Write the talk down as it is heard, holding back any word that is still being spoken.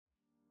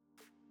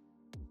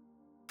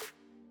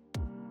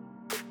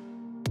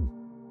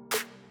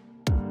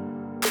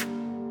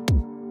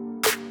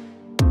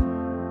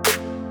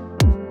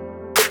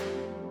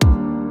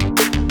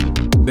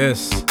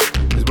This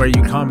is where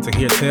you come to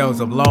hear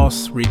tales of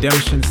loss,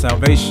 redemption,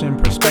 salvation,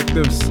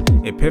 perspectives,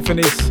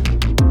 epiphanies,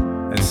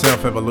 and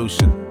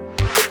self-evolution.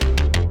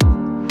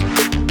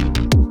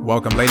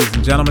 Welcome, ladies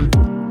and gentlemen,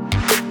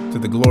 to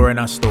the Glory in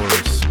Our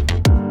Stories.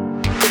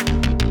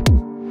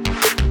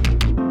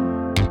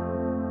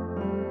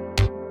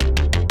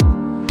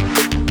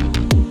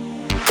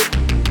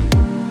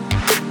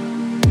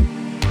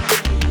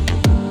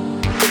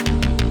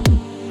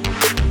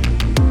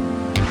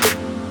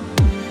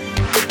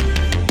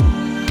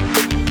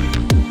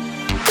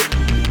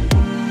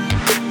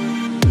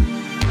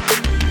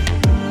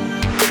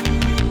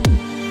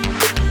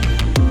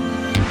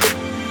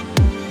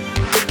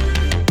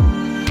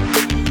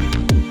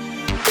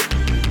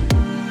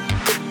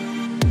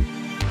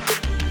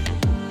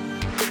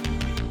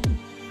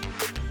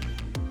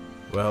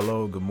 Well,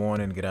 hello, good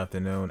morning, good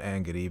afternoon,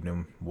 and good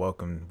evening.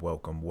 Welcome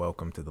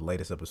to the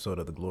latest episode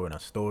of the Glory in Our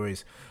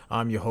Stories.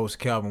 I'm your host,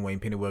 Calvin Wayne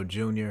Pennywell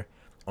Jr.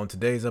 On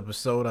today's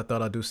episode, I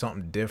thought I'd do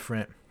something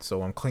different,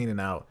 so I'm cleaning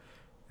out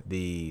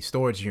the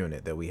storage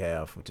unit that we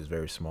have, which is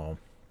very small.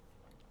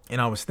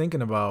 And I was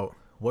thinking about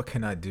what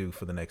can I do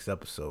for the next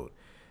episode,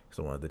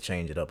 so I wanted to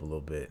change it up a little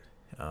bit.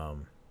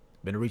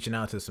 Been reaching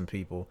out to some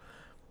people,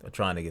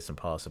 trying to get some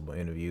possible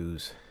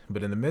interviews,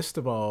 but in the midst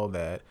of all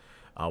that,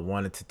 I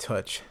wanted to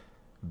touch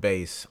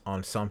base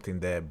on something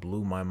that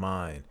blew my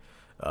mind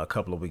a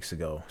couple of weeks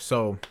ago.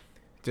 So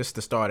just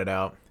to start it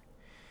out,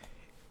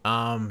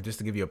 just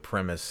to give you a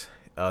premise,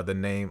 the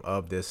name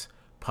of this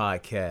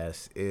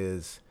podcast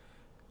is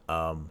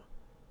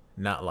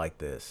Not Like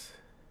This.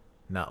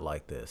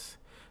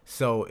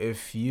 So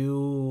if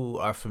you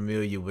are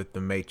familiar with the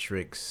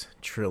Matrix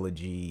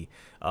trilogy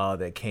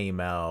that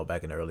came out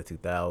back in the early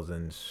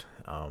 2000s,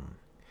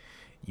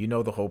 you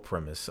know the whole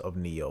premise of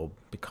Neo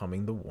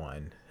becoming the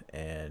one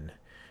and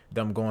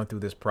them going through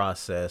this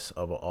process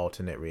of an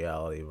alternate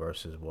reality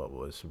versus what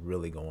was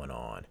really going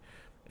on.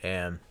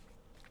 And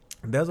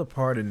there's a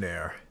part in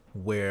there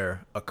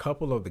where a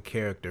couple of the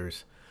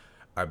characters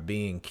are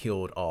being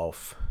killed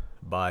off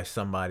by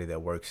somebody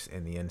that works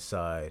in the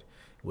inside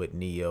with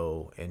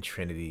Neo and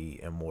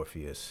Trinity and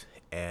Morpheus.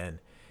 And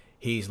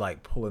he's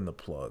like pulling the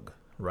plug,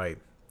 right?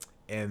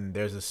 And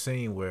there's a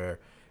scene where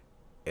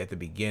at the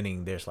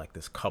beginning, there's like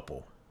this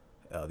couple,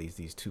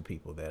 these two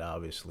people that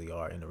obviously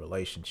are in a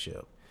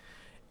relationship.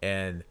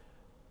 And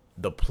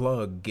the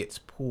plug gets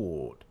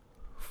pulled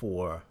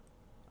for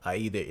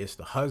either it's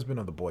the husband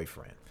or the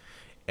boyfriend.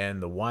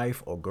 And the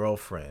wife or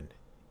girlfriend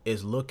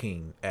is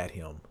looking at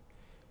him.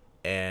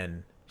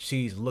 And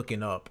she's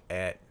looking up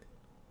at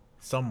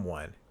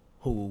someone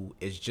who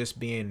is just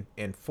being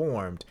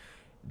informed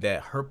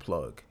that her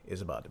plug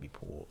is about to be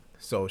pulled.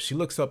 So she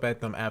looks up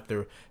at them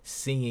after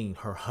seeing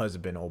her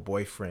husband or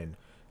boyfriend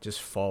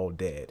just fall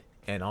dead.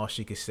 And all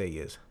she could say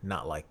is,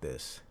 "Not like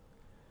this.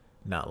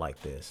 Not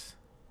like this."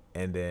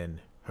 And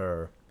then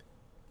her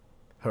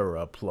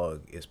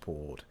plug is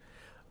pulled.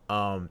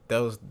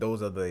 Those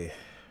are the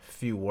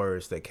few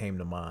words that came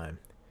to mind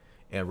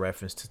in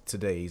reference to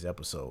today's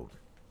episode.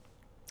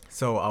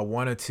 So I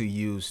wanted to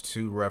use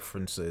two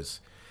references.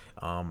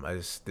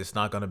 It's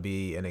not going to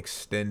be an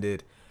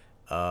extended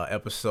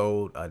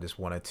episode. I just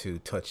wanted to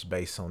touch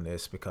base on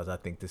this because I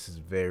think this is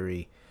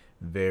very,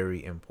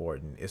 very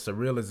important. It's a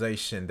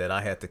realization that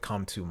I had to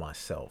come to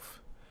myself.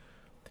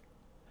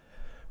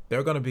 There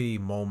are going to be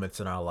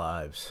moments in our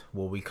lives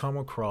where we come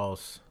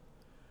across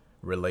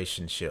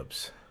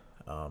relationships,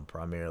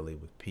 primarily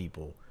with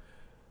people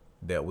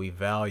that we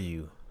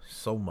value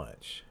so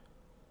much,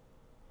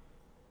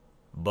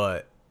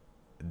 but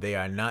they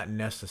are not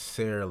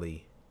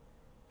necessarily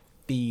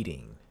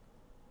feeding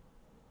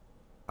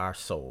our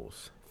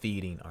souls,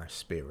 feeding our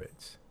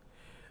spirits.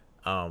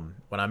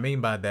 What I mean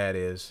by that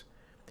is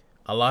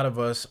a lot of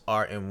us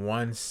are in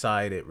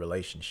one-sided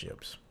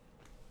relationships.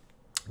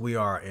 We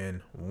are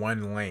in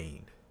one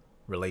lane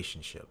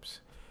relationships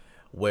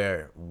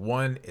where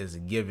one is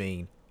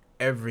giving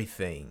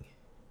everything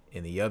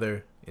and the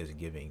other is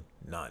giving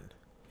none.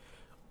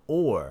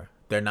 Or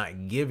they're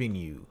not giving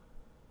you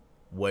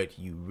what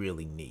you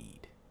really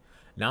need.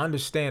 Now,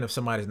 understand if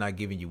somebody's not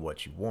giving you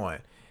what you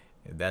want,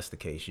 if that's the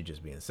case, you're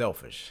just being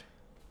selfish.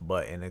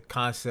 But in the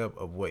concept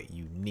of what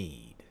you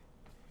need,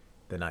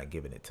 they're not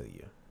giving it to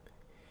you.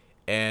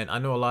 And I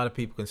know a lot of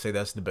people can say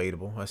that's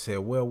debatable. I said,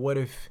 well, what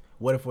if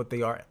what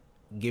they are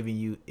giving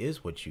you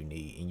is what you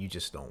need and you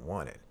just don't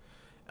want it?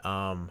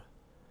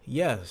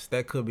 Yes,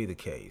 that could be the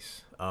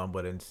case.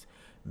 But in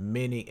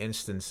many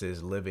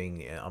instances,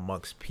 living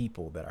amongst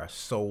people that are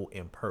so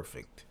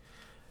imperfect,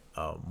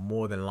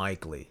 more than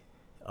likely,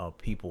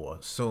 people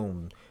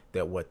assume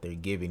that what they're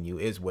giving you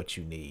is what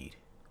you need.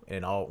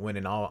 And when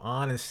in all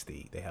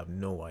honesty, they have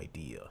no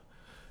idea.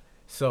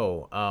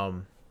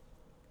 So,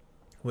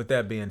 with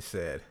that being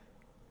said,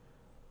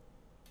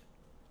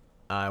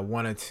 I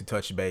wanted to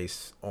touch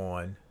base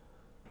on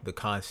the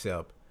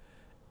concept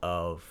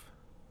of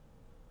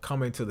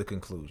coming to the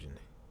conclusion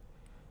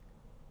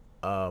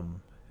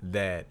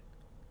that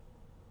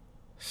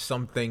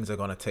some things are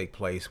going to take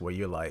place where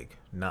you're like,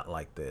 not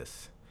like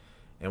this.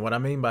 And what I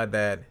mean by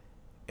that,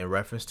 in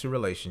reference to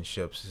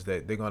relationships is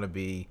that they're going to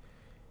be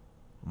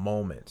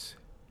moments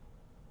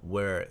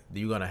where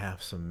you're going to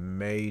have some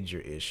major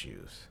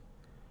issues,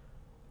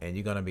 and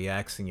you're going to be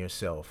asking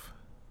yourself,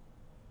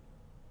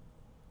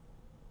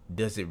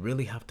 does it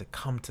really have to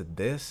come to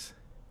this?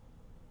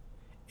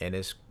 And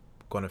it's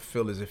going to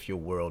feel as if your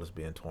world is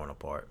being torn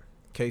apart.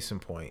 Case in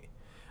point,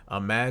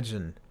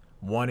 imagine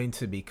wanting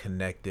to be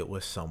connected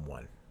with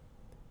someone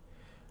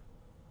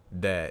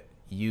that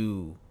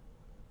you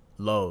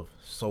love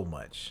so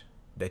much,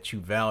 that you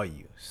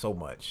value so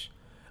much,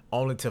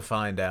 only to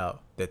find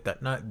out that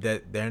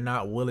they're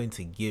not willing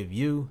to give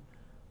you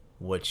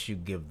what you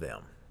give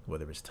them,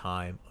 whether it's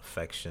time,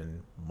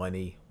 affection,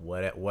 money,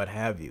 what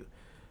have you.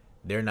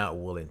 They're not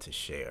willing to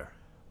share.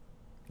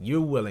 You're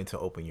willing to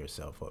open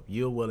yourself up.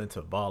 You're willing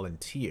to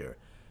volunteer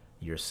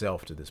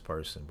yourself to this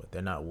person, but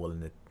they're not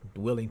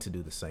willing to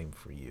do the same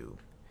for you.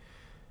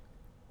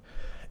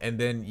 And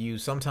then you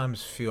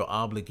sometimes feel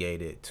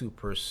obligated to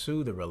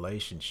pursue the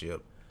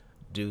relationship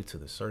due to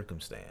the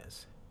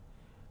circumstance.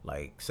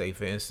 Like, say,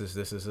 for instance,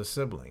 this is a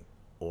sibling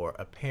or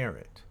a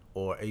parent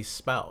or a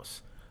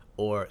spouse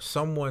or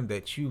someone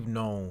that you've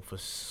known for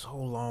so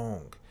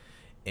long,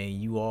 and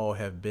you all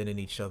have been in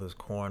each other's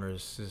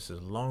corners since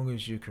as long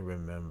as you can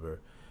remember,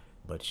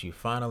 but you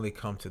finally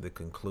come to the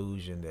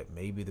conclusion that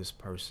maybe this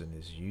person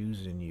is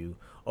using you,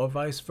 or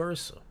vice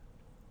versa.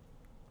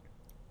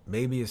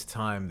 Maybe it's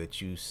time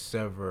that you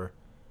sever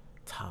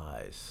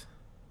ties.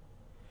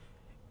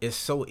 It's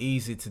so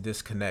easy to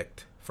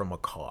disconnect from a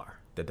car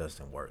that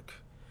doesn't work,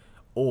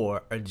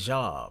 or a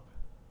job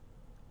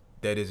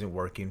that isn't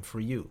working for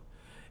you.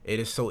 It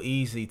is so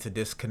easy to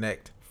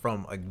disconnect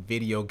from a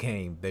video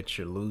game that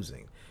you're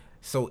losing.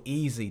 So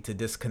easy to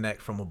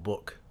disconnect from a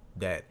book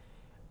that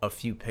a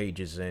few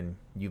pages in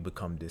you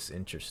become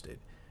disinterested.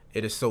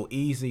 It is so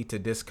easy to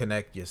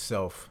disconnect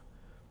yourself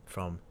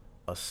from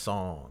a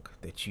song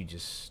that you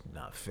just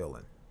not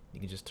feeling. You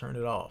can just turn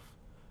it off.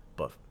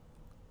 But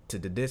to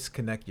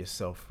disconnect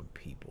yourself from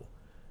people,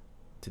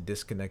 to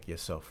disconnect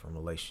yourself from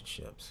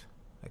relationships,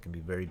 that can be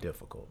very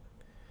difficult.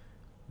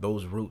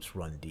 Those roots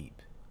run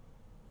deep.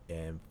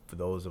 And for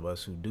those of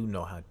us who do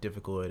know how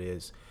difficult it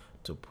is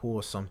to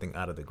pull something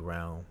out of the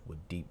ground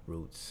with deep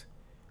roots,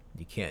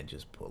 you can't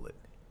just pull it.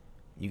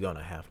 You're going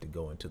to have to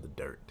go into the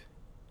dirt.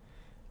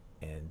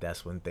 And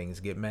that's when things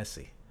get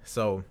messy.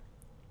 So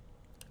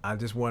I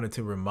just wanted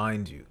to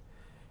remind you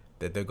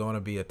that there's going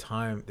to be a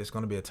time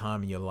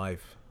in your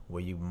life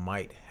where you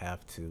might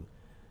have to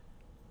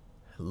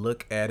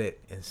look at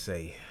it and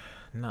say,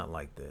 not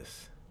like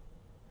this.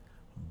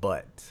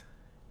 But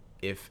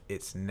if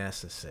it's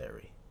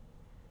necessary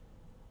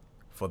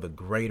for the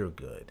greater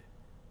good,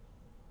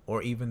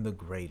 or even the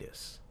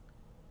greatest,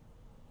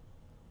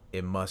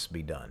 it must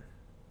be done.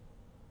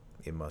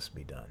 It must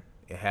be done.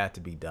 It had to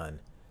be done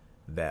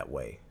that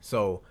way.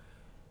 So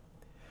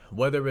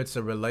whether it's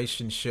a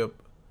relationship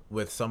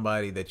with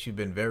somebody that you've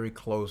been very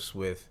close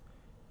with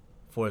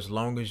for as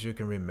long as you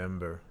can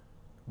remember,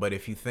 but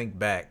if you think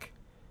back,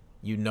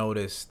 you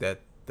notice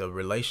that the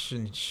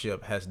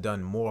relationship has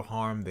done more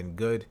harm than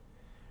good,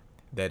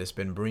 that it's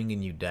been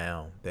bringing you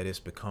down, that it's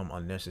become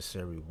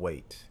unnecessary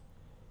weight,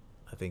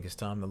 I think it's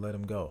time to let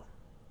them go.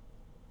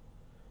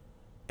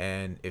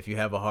 And if you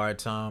have a hard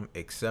time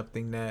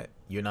accepting that,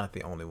 you're not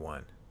the only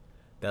one.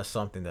 That's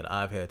something that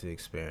I've had to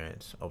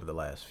experience over the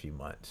last few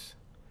months.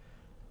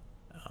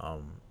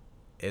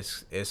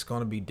 It's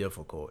going to be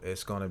difficult.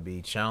 It's going to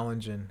be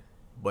challenging,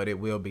 but it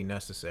will be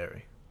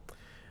necessary.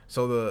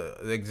 So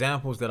the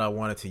examples that I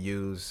wanted to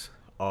use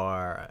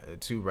are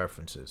two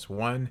references.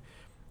 One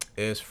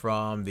is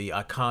from the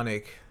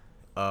iconic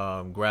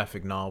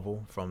graphic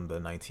novel from the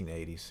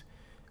 1980s,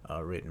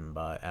 written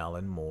by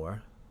Alan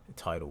Moore,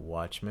 titled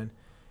Watchmen.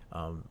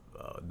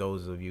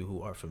 Those of you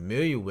who are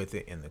familiar with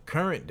it in the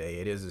current day,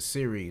 it is a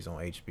series on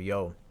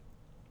HBO.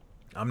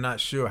 I'm not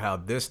sure how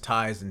this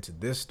ties into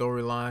this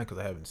storyline because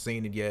I haven't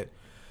seen it yet,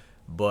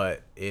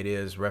 but it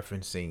is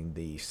referencing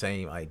the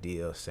same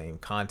idea, same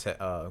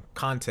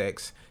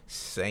context,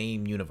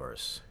 same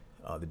universe,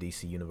 the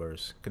DC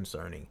universe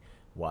concerning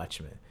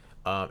Watchmen.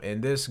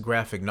 And this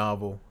graphic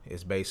novel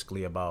is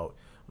basically about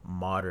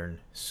modern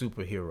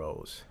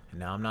superheroes.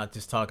 Now, I'm not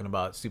just talking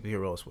about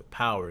superheroes with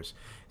powers,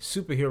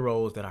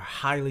 superheroes that are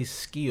highly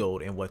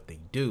skilled in what they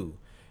do.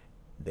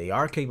 They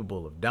are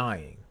capable of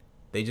dying.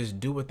 They just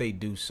do what they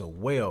do so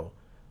well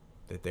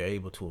that they're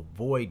able to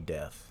avoid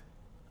death,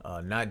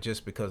 not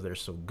just because they're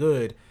so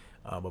good,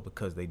 but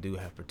because they do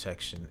have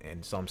protection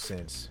in some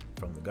sense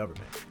from the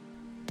government.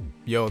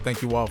 Yo,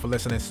 thank you all for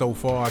listening so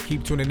far.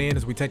 Keep tuning in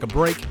as we take a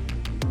break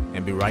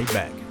and be right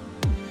back.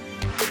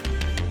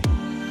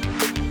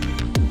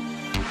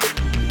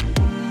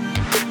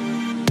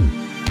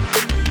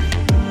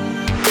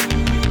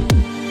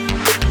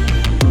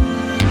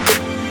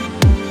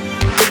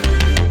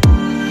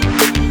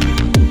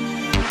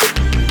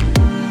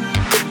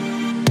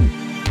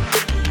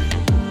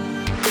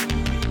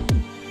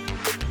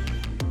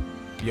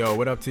 Yo,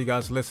 what up to you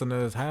guys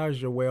listeners?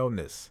 How's your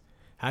wellness?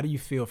 How do you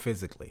feel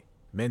physically,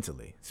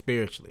 mentally,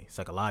 spiritually,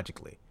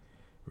 psychologically?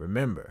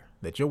 Remember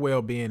that your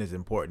well being is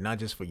important not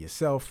just for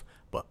yourself,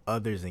 but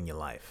others in your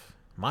life.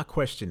 My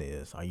question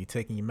is, are you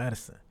taking your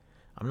medicine?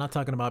 I'm not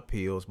talking about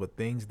pills, but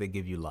things that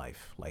give you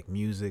life, like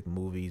music,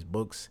 movies,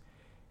 books,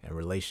 and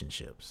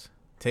relationships.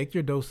 Take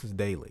your doses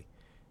daily.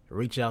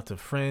 Reach out to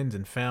friends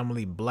and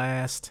family,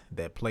 blast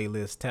that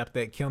playlist, tap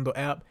that Kindle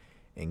app,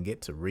 and get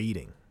to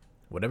reading.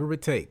 Whatever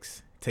it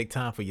takes, take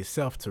time for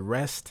yourself to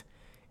rest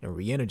and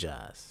re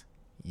energize.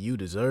 You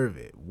deserve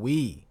it.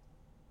 We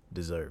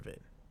deserve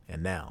it.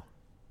 And now,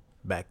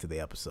 back to the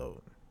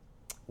episode.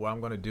 What I'm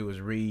going to do is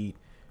read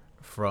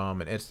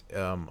from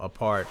a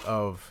part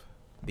of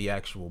the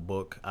actual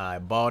book. I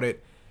bought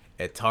it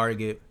at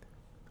Target.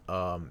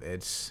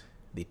 It's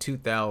the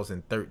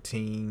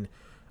 2013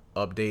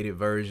 updated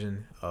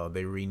version.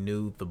 They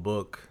renewed the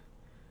book.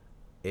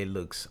 It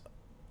looks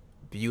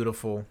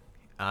beautiful.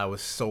 I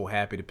was so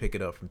happy to pick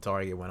it up from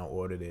Target when I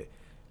ordered it.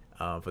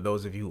 For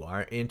those of you who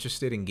aren't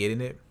interested in getting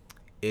it,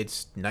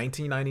 it's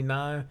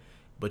 $19.99,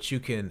 but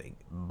you can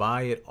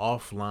buy it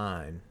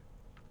offline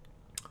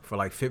for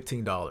like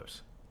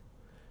 $15.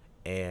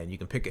 And you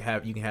can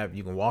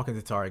you can walk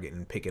into Target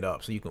and pick it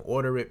up. So you can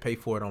order it, pay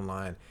for it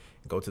online,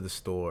 go to the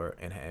store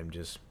and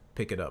just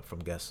pick it up from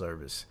guest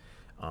service.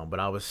 But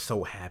I was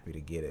so happy to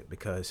get it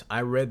because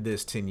I read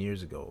this 10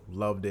 years ago,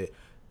 loved it,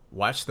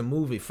 watched the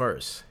movie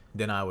first.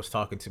 Then I was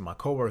talking to my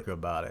coworker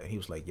about it. He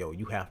was like, yo,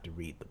 you have to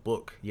read the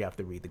book. You have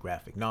to read the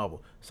graphic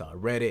novel. So I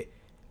read it,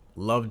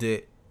 loved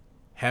it,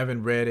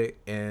 haven't read it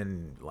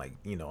in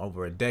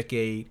over a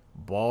decade,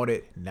 bought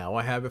it. Now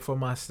I have it for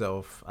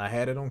myself. I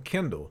had it on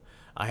Kindle.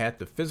 I had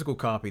the physical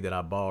copy that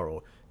I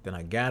borrowed. Then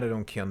I got it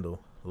on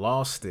Kindle,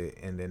 lost it,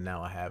 and then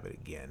now I have it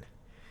again.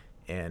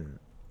 And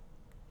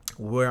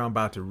where I'm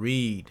about to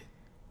read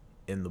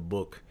in the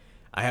book,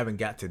 I haven't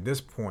got to this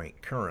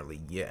point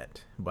currently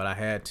yet, but I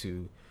had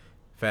to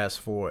fast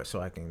forward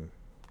so I can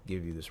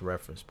give you this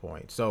reference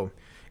point. So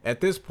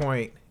at this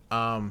point,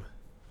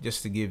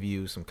 just to give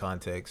you some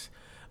context,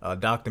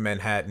 Dr.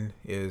 Manhattan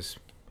is,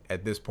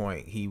 at this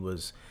point, he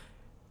was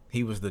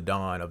the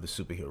dawn of the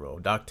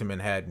superhero. Dr.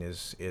 Manhattan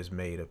is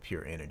made of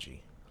pure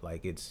energy.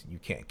 Like, you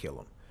can't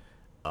kill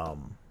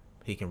him.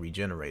 He can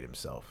regenerate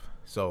himself.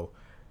 So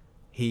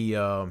he's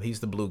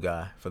the blue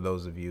guy, for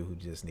those of you who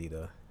just need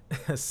a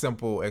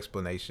simple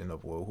explanation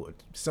of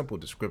simple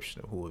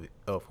description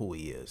of who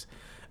he is.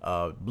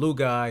 Blue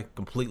guy,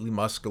 completely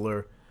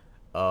muscular,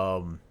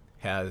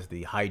 has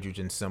the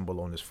hydrogen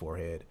symbol on his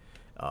forehead.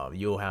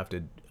 You'll have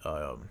to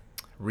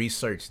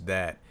research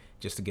that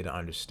just to get an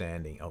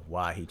understanding of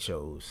why he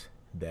chose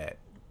that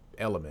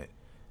element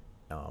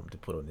to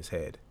put on his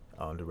head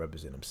to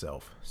represent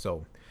himself.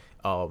 So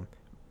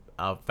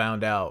I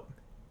found out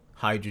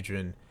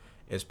hydrogen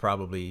is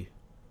probably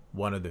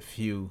one of the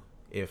few,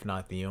 if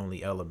not the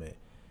only element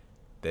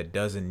that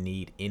doesn't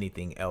need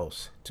anything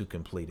else to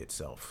complete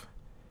itself.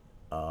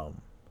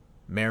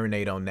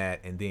 Marinate on that,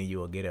 and then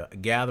you'll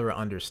gather an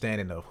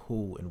understanding of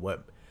who and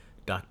what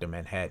Dr.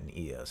 Manhattan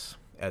is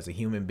as a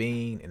human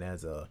being and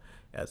as a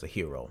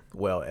hero.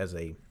 Well, as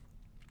a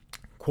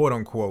quote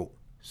unquote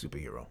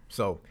superhero.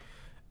 So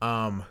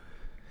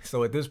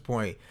at this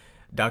point,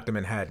 Dr.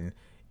 Manhattan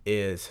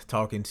is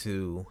talking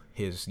to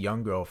his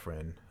young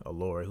girlfriend,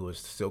 Laura, who is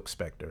Silk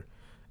Spectre,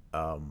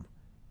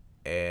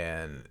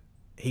 and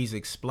he's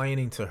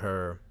explaining to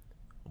her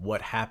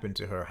what happened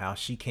to her, how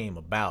she came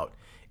about.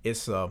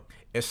 It's a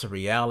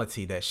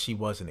reality that she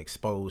wasn't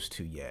exposed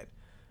to yet,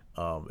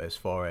 as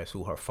far as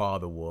who her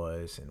father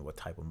was and what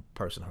type of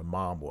person her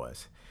mom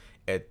was.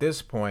 At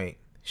this point,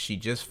 she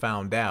just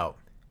found out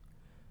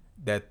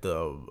that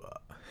the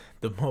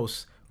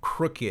most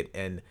crooked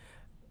and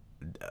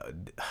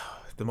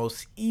the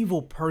most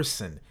evil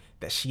person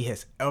that she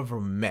has ever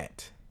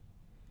met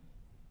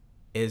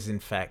is in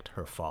fact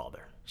her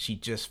father. She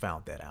just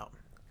found that out.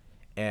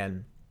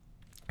 And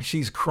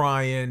she's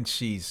crying,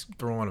 she's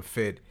throwing a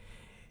fit,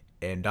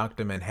 and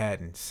Dr.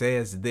 Manhattan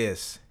says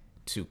this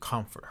to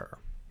comfort her.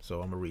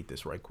 So I'm gonna read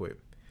this right quick.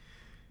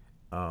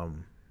 All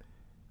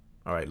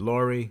right,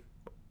 Lori,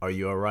 are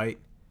you all right?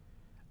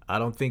 I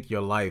don't think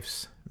your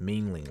life's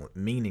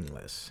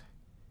meaningless.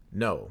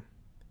 No.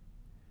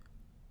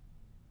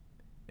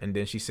 And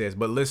then she says,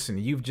 but listen,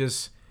 you've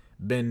just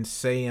been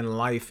saying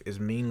life is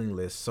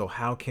meaningless, so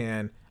how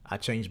can I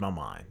change my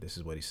mind? This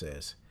is what he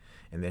says.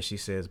 And then she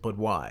says, but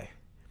why?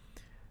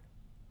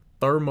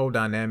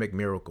 Thermodynamic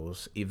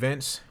miracles,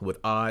 events with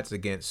odds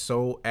against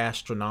so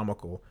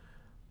astronomical,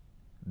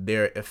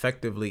 they're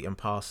effectively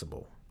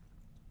impossible.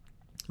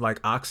 Like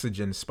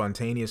oxygen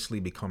spontaneously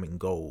becoming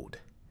gold.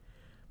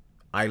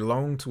 I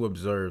long to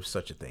observe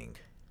such a thing.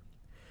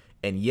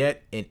 And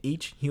yet, in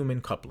each human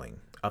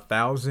coupling,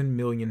 1,000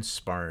 million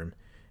sperm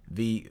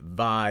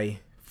vie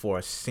for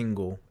a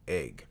single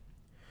egg.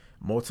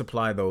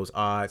 Multiply those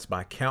odds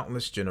by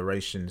countless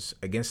generations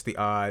against the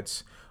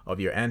odds of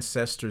your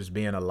ancestors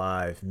being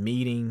alive,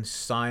 meeting,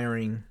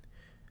 siring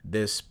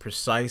this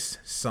precise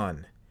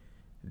son,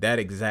 that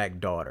exact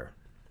daughter.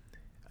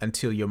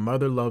 Until your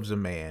mother loves a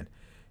man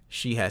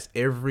she has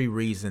every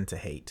reason to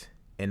hate,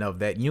 and of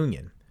that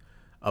union,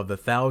 Of the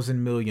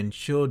 1,000 million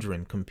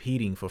children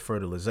competing for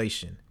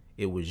fertilization,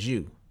 it was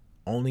you,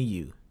 only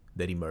you,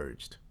 that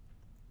emerged.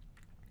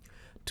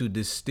 To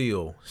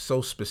distill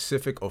so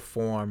specific a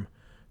form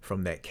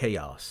from that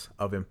chaos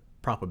of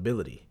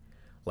improbability,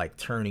 like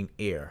turning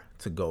air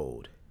to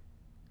gold.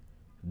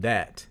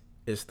 That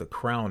is the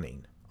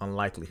crowning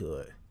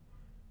unlikelihood,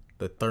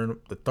 the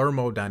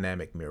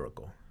thermodynamic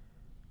miracle.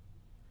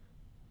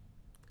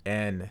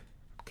 And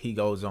he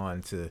goes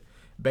on to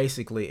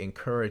basically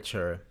encourage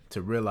her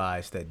to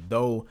realize that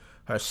though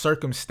her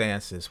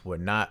circumstances were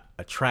not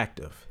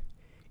attractive,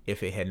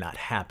 if it had not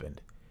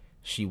happened,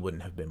 she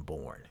wouldn't have been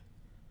born.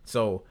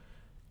 So,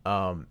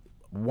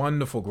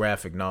 wonderful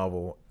graphic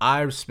novel.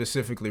 I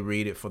specifically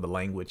read it for the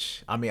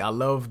language. I mean, I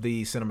love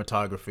the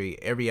cinematography,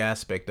 every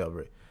aspect of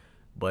it,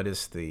 but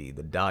it's the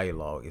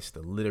dialogue, it's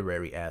the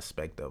literary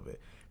aspect of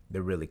it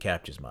that really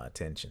captures my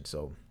attention.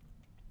 So,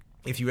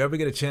 if you ever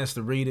get a chance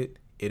to read it,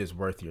 it is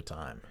worth your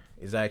time.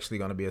 It's actually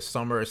going to be a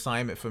summer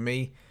assignment for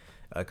me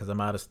because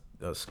I'm out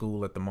of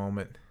school at the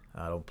moment.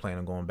 I don't plan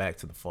on going back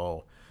to the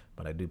fall,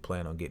 but I do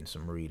plan on getting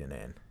some reading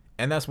in.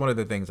 And that's one of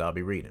the things I'll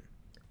be reading.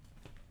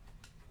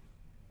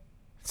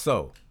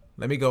 So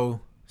let me go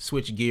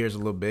switch gears a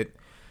little bit.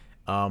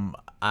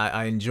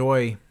 I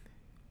enjoy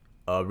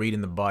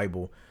reading the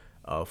Bible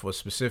for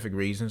specific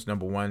reasons.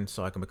 Number one,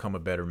 so I can become a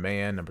better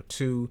man. Number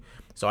two,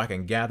 so I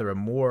can gather a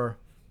more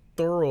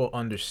thorough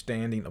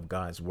understanding of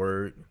God's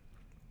word.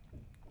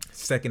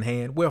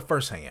 Secondhand, well,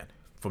 firsthand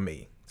for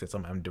me, since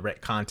I'm in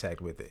direct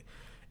contact with it.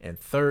 And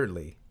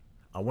thirdly,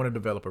 I want to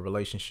develop a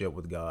relationship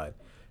with God,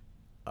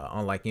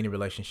 unlike any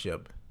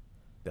relationship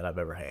that I've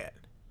ever had,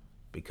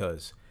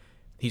 because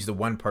he's the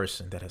one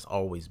person that has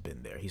always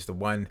been there. He's the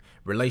one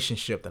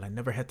relationship that I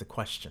never had to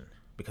question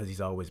because he's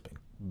always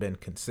been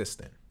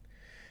consistent.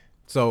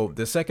 So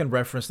the second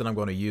reference that I'm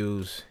going to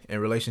use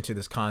in relation to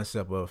this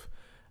concept of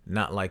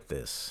not like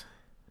this,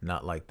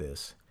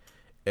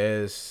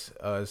 is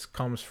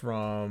comes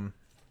from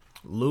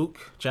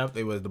Luke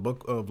chapter. It was the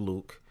book of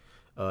Luke,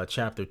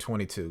 chapter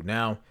 22.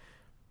 Now,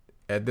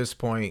 at this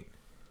point,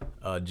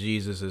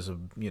 Jesus is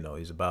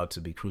he's about to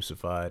be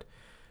crucified,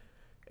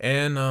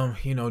 and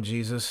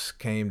Jesus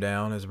came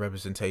down as a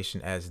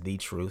representation as the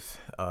truth.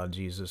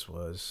 Jesus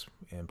was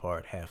in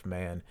part half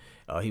man.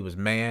 He was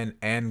man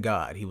and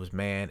God. He was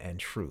man and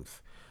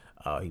truth.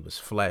 He was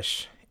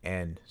flesh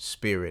and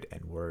spirit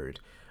and word.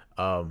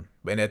 And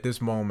at this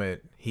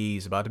moment,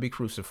 he's about to be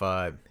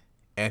crucified,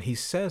 and he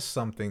says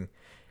something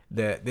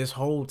that this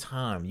whole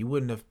time you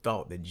wouldn't have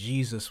thought that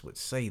Jesus would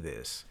say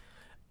this,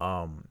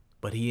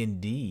 but he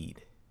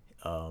indeed,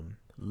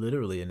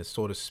 literally, and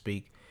so to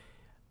speak,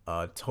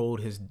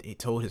 told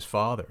his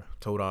father,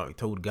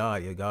 told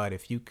God, yeah, God,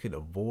 if you could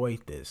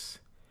avoid this.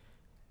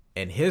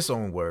 In his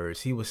own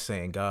words, he was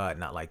saying, God,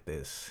 not like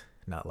this,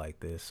 not like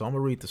this. So I'm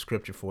gonna read the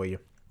scripture for you.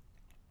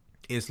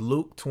 It's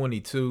Luke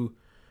 22.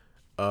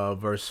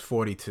 Verse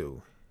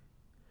 42,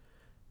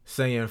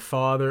 saying,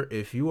 Father,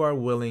 if you are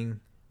willing,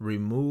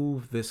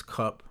 remove this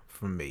cup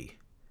from me.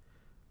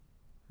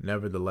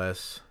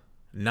 Nevertheless,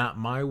 not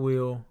my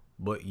will,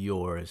 but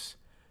yours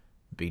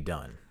be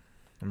done.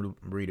 I'm going to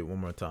read it one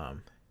more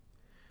time.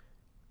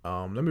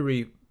 Let me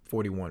read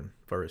 41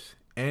 first.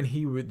 And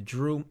he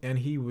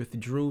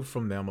withdrew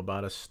from them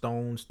about a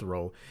stone's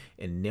throw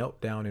and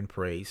knelt down and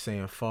prayed,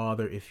 saying,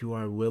 Father, if you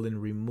are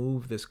willing,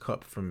 remove this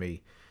cup from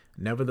me.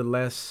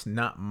 Nevertheless,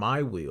 not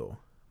my will,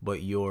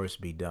 but yours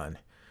be done.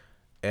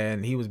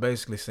 And he was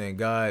basically saying,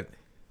 God,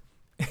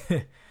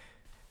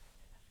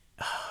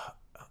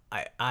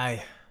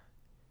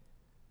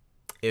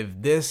 if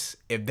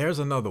there's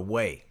another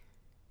way,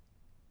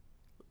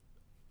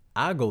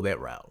 I go that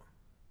route.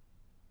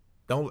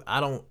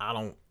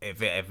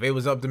 If it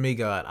was up to me,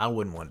 God, I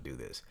wouldn't want to do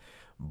this.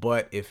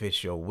 But if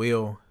it's your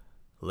will,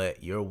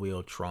 let your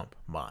will trump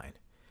mine.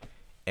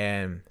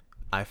 And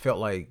I felt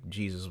like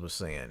Jesus was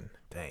saying,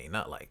 dang,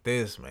 not like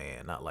this,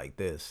 man, not like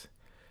this.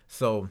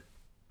 So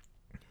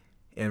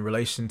in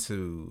relation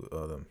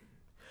to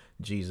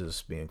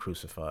Jesus being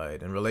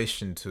crucified, in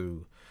relation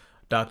to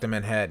Dr.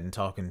 Manhattan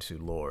talking to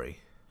Lori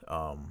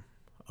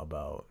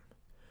about,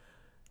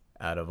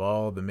 out of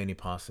all the many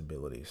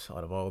possibilities,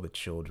 out of all the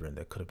children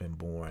that could have been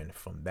born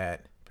from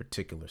that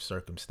particular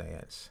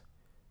circumstance,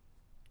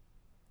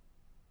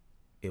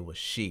 it was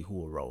she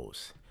who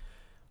arose.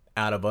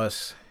 Out of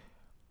us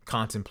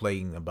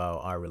contemplating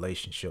about our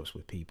relationships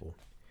with people,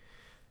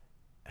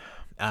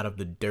 out of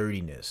the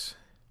dirtiness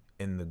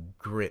and the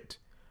grit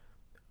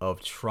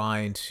of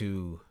trying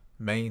to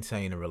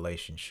maintain a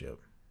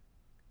relationship,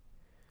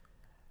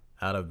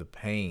 out of the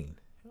pain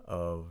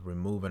of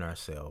removing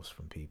ourselves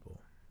from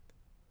people,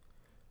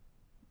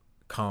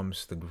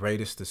 comes the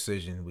greatest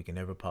decision we can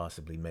ever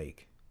possibly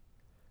make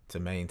to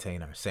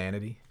maintain our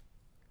sanity,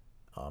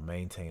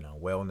 maintain our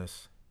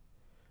wellness,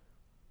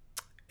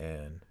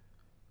 and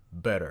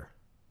better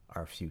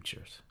our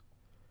futures.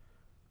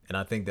 And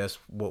I think that's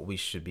what we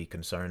should be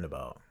concerned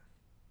about,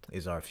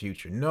 is our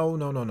future. No.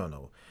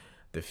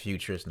 The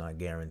future is not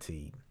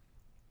guaranteed.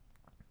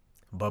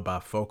 But by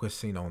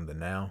focusing on the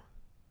now,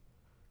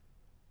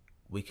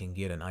 we can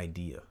get an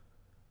idea.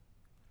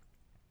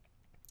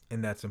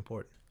 And that's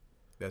important.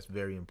 That's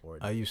very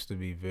important. I used to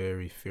be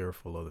very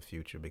fearful of the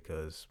future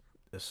because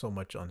there's so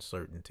much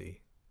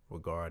uncertainty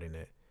regarding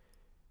it.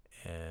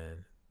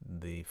 And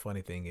the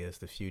funny thing is,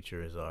 the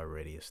future is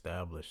already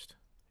established,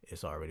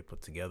 it's already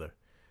put together.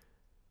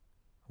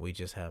 We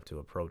just have to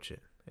approach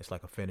it. It's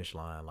like a finish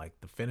line. Like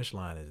the finish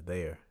line is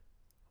there.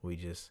 We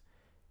just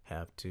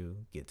have to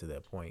get to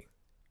that point.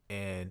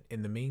 And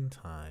in the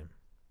meantime,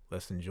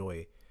 let's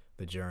enjoy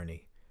the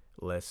journey.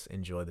 Let's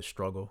enjoy the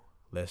struggle.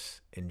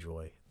 Let's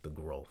enjoy the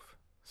growth.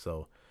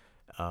 So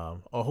I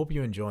hope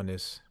you're enjoying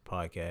this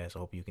podcast. I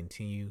hope you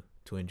continue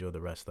to enjoy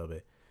the rest of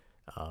it.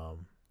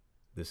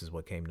 This is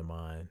what came to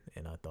mind,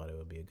 and I thought it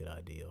would be a good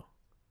idea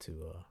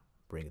to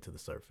bring it to the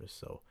surface.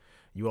 So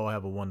you all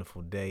have a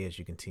wonderful day as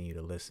you continue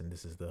to listen.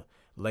 This is the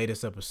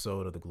latest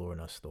episode of the Glory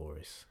Nut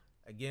Stories.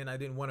 Again, I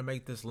didn't want to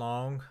make this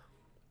long.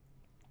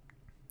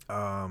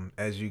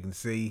 As you can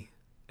see,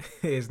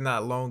 it's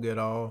not long at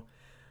all.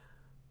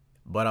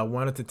 But I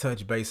wanted to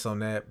touch base on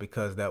that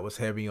because that was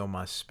heavy on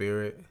my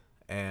spirit.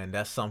 And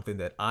that's something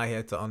that I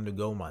had to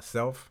undergo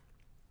myself.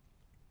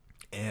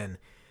 And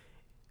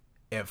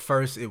at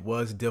first it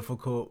was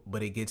difficult,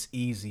 but it gets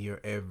easier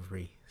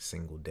every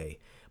single day.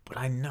 But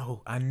I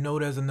know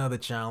there's another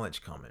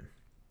challenge coming.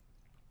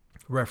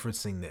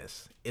 Referencing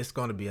this, it's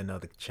going to be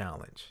another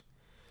challenge.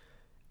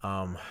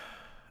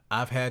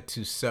 I've had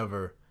to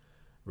sever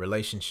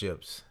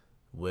relationships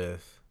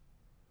with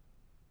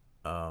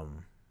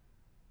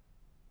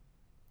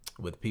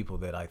people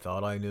that I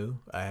thought I knew.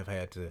 I have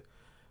had to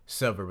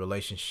sever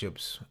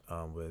relationships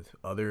with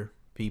other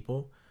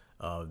people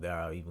that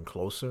are even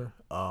closer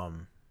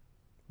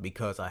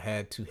because I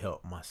had to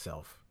help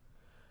myself.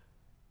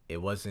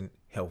 It wasn't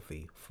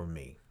healthy for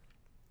me.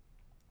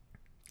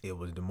 It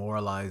was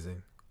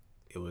demoralizing.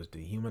 It was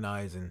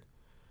dehumanizing.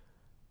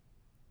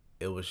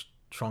 It was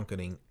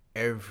truncating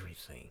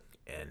everything.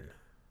 And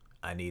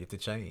I needed to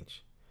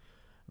change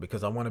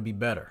because I want to be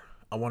better.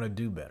 I want to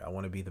do better. I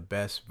want to be the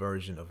best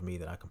version of me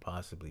that I can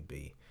possibly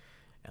be.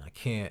 And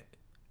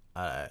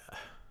I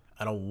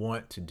don't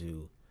want to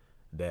do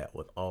that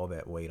with all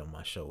that weight on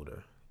my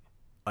shoulder.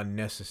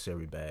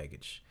 Unnecessary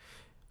baggage.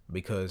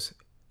 Because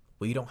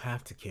we don't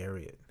have to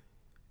carry it.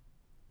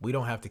 We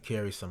don't have to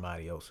carry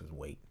somebody else's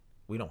weight.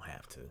 We don't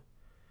have to.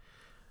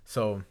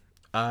 So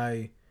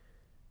I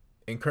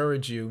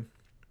encourage you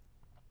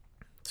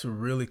to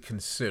really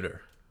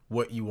consider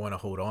what you want to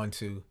hold on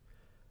to.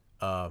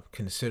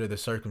 Consider the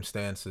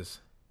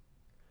circumstances.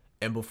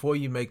 And before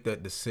you make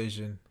that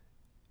decision,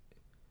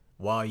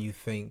 while you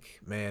think,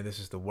 man, this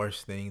is the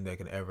worst thing that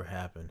can ever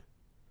happen,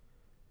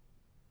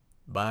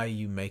 by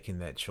you making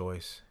that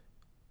choice,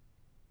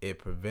 it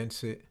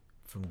prevents it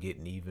from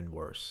getting even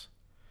worse.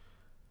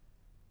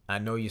 I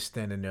know you're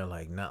standing there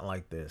like, not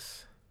like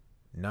this,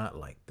 not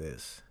like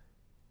this.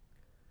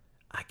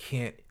 I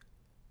can't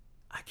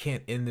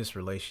end this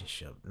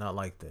relationship, not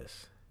like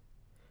this.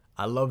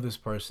 I love this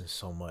person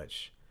so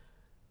much.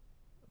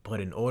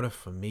 But in order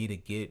for me to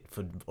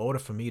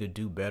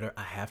do better,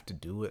 I have to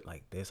do it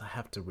like this. I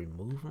have to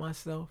remove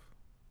myself.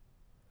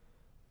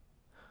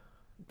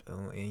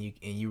 And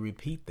you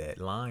repeat that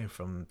line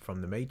from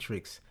the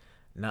Matrix,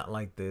 not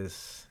like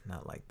this,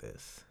 not like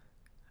this.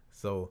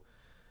 So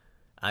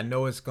I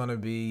know it's gonna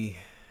be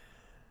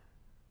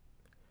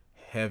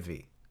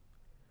heavy.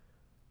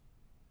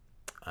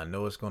 I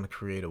know it's gonna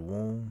create a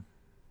wound.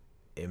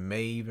 It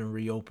may even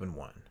reopen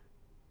one.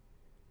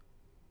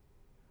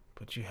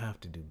 But you have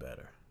to do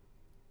better.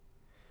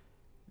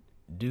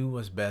 Do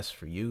what's best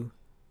for you.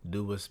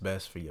 Do what's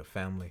best for your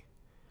family.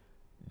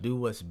 Do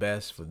what's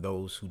best for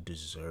those who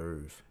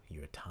deserve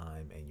your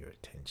time and your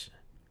attention.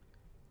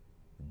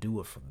 Do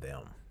it for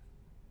them.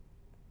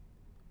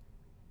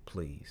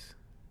 Please.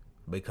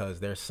 Because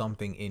there's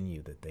something in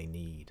you that they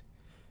need.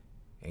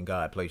 And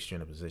God placed you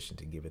in a position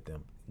to give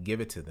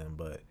it to them,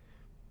 but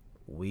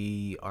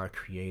we are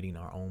creating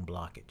our own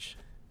blockage.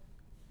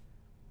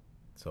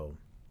 So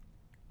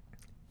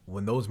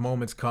when those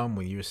moments come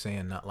when you're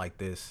saying not like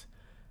this,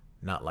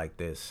 not like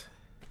this,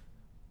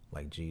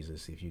 like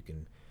Jesus,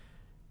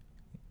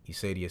 you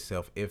say to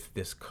yourself, if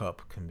this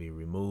cup can be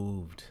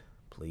removed,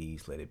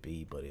 please let it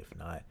be. But if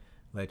not,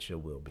 let your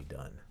will be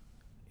done.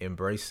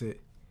 Embrace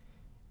it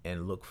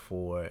and look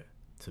forward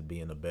to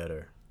being a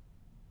better,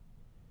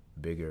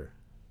 bigger,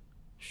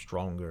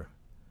 stronger,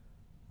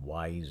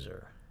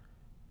 wiser,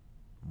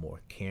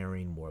 more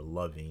caring, more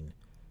loving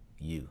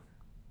you.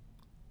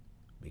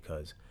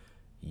 Because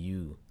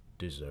you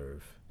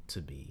deserve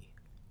to be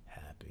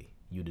happy.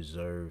 You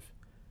deserve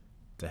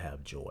to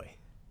have joy.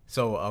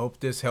 So I hope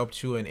this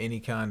helped you in any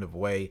kind of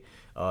way.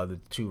 The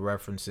two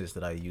references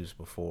that I used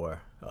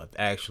before,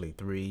 actually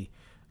three.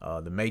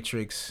 The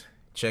Matrix,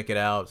 check it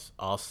out. It's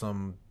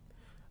awesome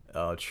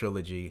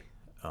trilogy.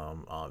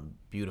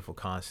 Beautiful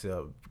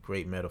concept,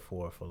 great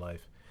metaphor for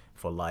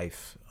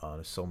life.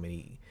 There's so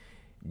many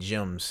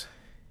gems,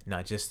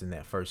 not just in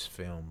that first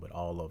film, but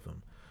all of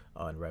them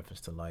in reference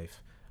to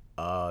life.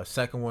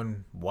 Second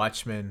one,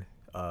 Watchmen,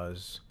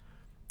 is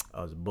It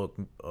was a book,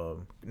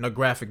 a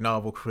graphic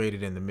novel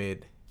created in the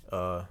mid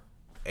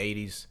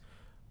 80s.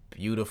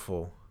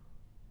 Beautiful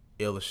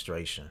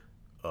illustration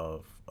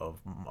of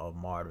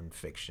modern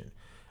fiction.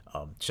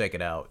 Check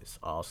it out. It's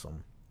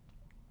awesome.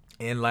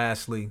 And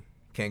lastly,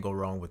 can't go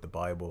wrong with the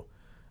Bible.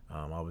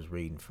 I was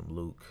reading from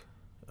Luke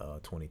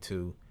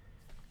 22.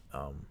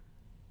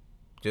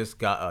 Just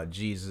got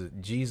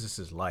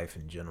Jesus's life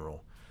in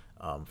general,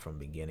 from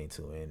beginning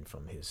to end,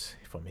 from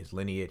his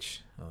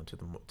lineage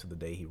to the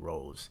day he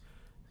rose.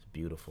 It's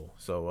beautiful.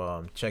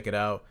 So check it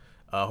out.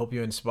 I hope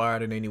you're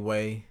inspired in any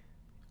way.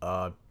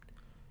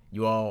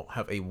 You all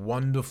have a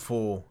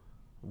wonderful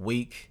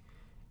week.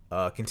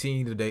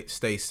 Continue to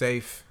stay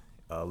safe.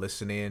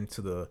 Listen in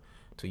to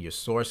your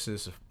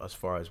sources as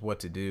far as what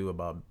to do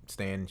about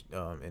staying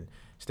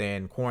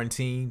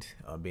quarantined,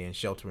 being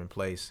shelter in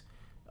place.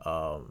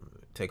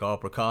 Take all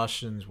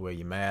precautions. Wear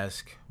your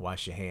mask.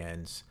 Wash your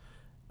hands.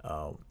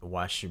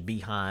 Wash your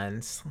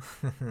behinds,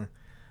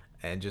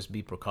 and just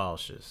be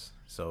precautious.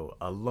 So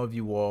I love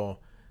you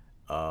all.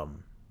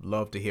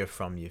 Love to hear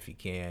from you if you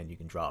can. You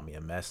can drop me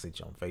a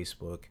message on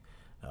Facebook,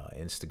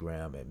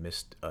 Instagram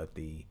at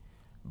the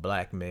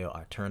Black Male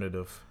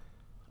Alternative.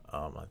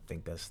 I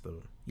think it's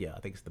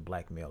the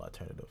Black Male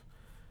Alternative,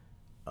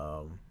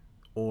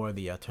 or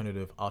the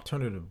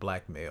alternative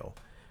Black Male.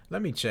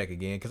 Let me check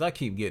again because I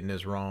keep getting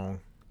this wrong,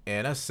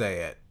 and that's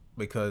sad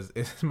because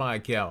it's my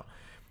account.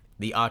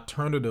 The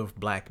Alternative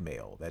Black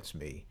Male. That's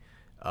me,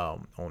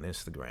 on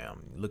Instagram.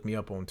 Look me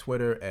up on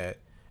Twitter at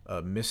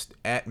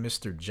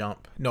Mr.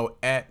 Jump. No,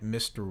 at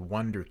Mr.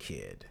 Wonder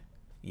Kid.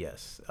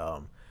 Yes.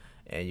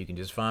 And you can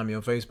just find me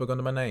on Facebook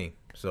under my name.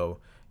 So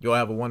y'all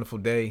have a wonderful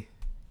day.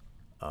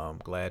 I'm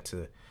glad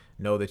to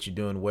know that you're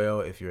doing well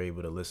if you're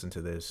able to listen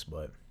to this.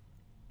 But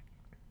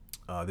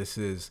this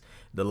is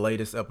the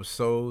latest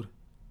episode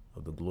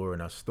of The Glory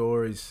in Our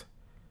Stories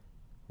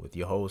with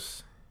your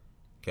host,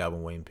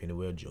 Calvin Wayne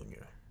Pennywell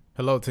Jr.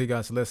 Hello to you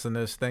guys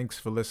listeners. Thanks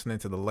for listening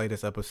to the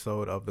latest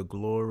episode of The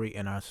Glory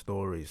in Our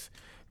Stories.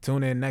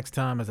 Tune in next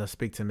time as I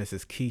speak to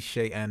Mrs.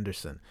 Keisha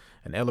Anderson,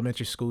 an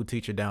elementary school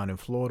teacher down in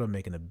Florida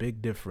making a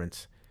big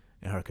difference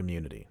in her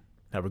community.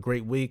 Have a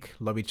great week.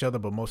 Love each other,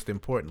 but most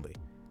importantly,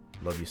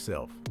 love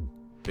yourself.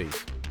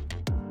 Peace.